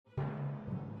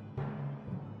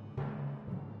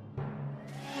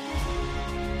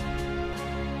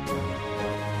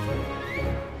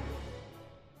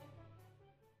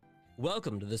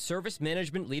Welcome to the Service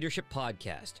Management Leadership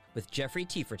Podcast with Jeffrey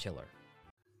Tiefertiller.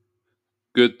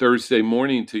 Good Thursday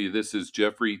morning to you. This is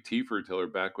Jeffrey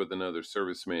Tiefertiller back with another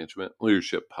Service Management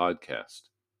Leadership Podcast.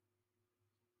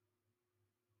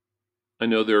 I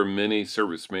know there are many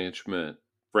service management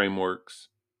frameworks.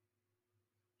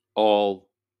 All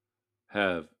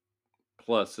have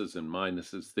pluses and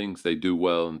minuses, things they do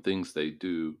well and things they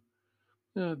do,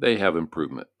 they have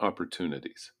improvement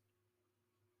opportunities.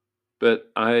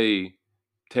 But I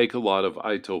take a lot of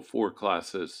ITIL4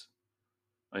 classes.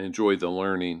 I enjoy the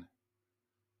learning.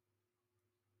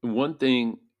 One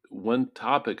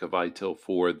topic of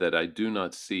ITIL4 that I do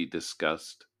not see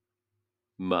discussed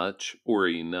much or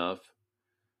enough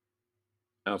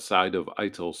outside of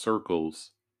ITIL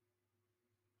circles,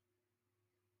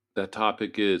 that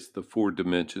topic is the 4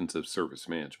 dimensions of service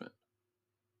management.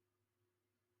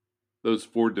 Those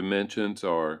 4 dimensions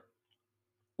are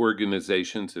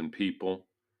organizations and people,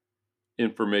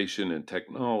 information and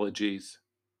technologies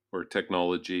or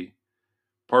technology,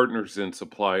 partners and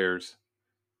suppliers,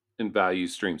 and value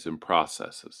streams and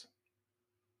processes.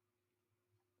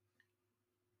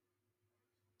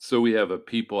 So we have a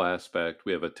people aspect,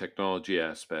 we have a technology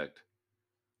aspect,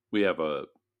 we have a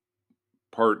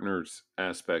partners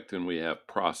aspect, and we have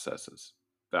processes,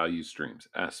 value streams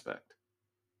aspect.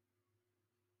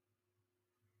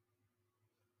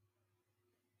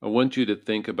 I want you to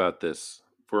think about this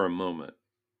for a moment.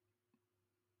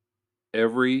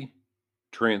 Every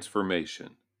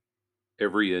transformation,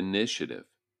 every initiative,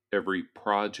 every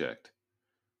project,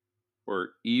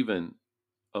 or even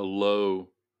a low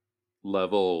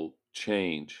level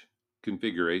change,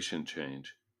 configuration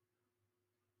change,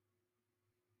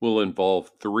 will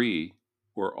involve 3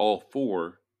 or all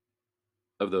 4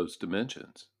 of those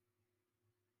dimensions.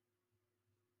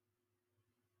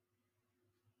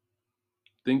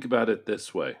 Think about it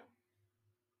this way.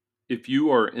 If you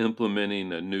are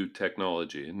implementing a new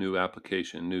technology, a new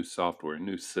application, new software,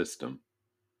 new system,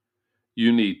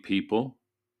 you need people.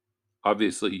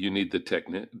 Obviously, you need the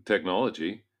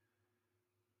technology.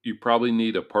 You probably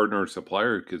need a partner or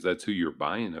supplier because that's who you're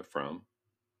buying it from.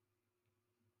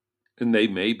 And they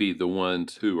may be the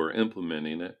ones who are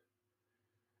implementing it.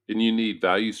 And you need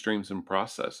value streams and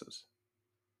processes.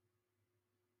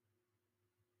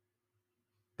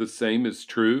 The same is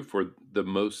true for the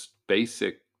most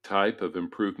basic type of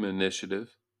improvement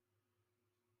initiative.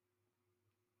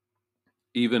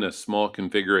 Even a small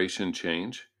configuration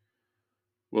change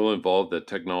will involve the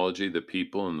technology, the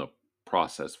people, and the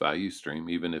process value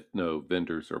stream, even if no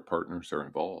vendors or partners are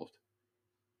involved.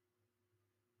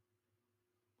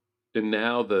 And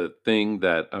now the thing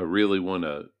that I really want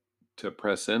to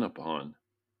press in upon.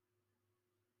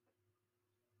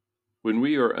 When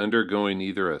we are undergoing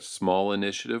either a small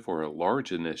initiative or a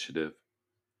large initiative,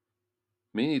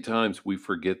 many times we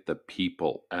forget the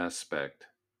people aspect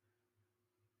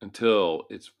until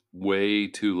it's way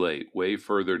too late, way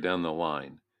further down the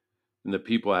line. And the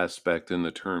people aspect in the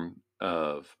term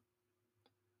of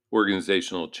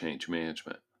organizational change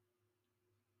management.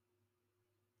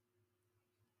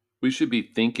 We should be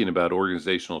thinking about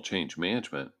organizational change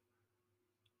management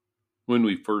when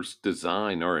we first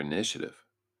design our initiative.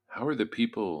 How are the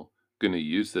people going to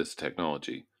use this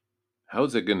technology? How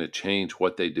is it going to change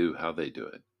what they do, how they do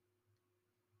it?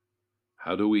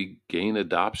 How do we gain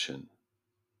adoption?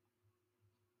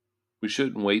 We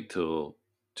shouldn't wait till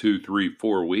 2, 3,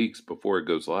 4 weeks before it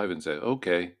goes live and say,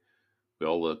 okay, we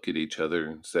all look at each other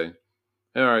and say,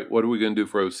 all right, what are we going to do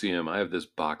for OCM? I have this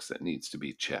box that needs to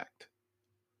be checked.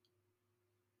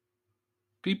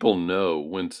 People know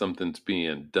when something's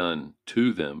being done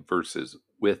to them versus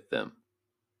with them.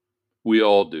 We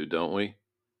all do, don't we?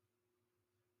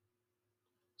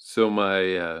 So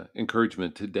my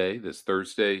encouragement today, this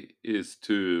Thursday, is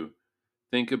to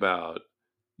think about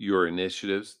your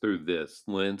initiatives through this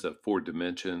lens of 4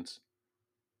 dimensions.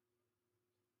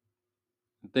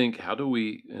 Think, how do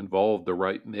we involve the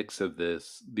right mix of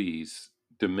these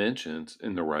dimensions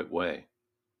in the right way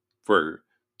for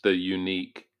the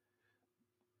unique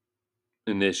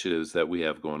initiatives that we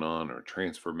have going on, or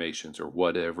transformations, or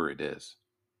whatever it is.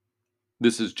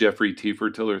 This is Jeffrey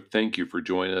Tiefertiller. Thank you for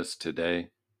joining us today.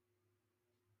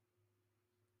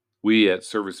 We at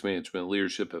Service Management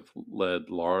Leadership have led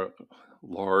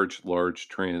large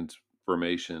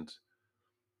transformations,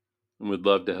 and would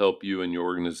love to help you in your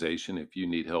organization if you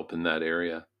need help in that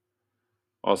area.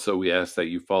 Also, we ask that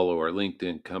you follow our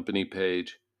LinkedIn company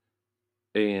page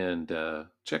and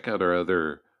check out our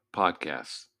other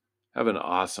podcasts. Have an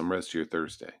awesome rest of your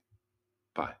Thursday.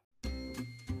 Bye.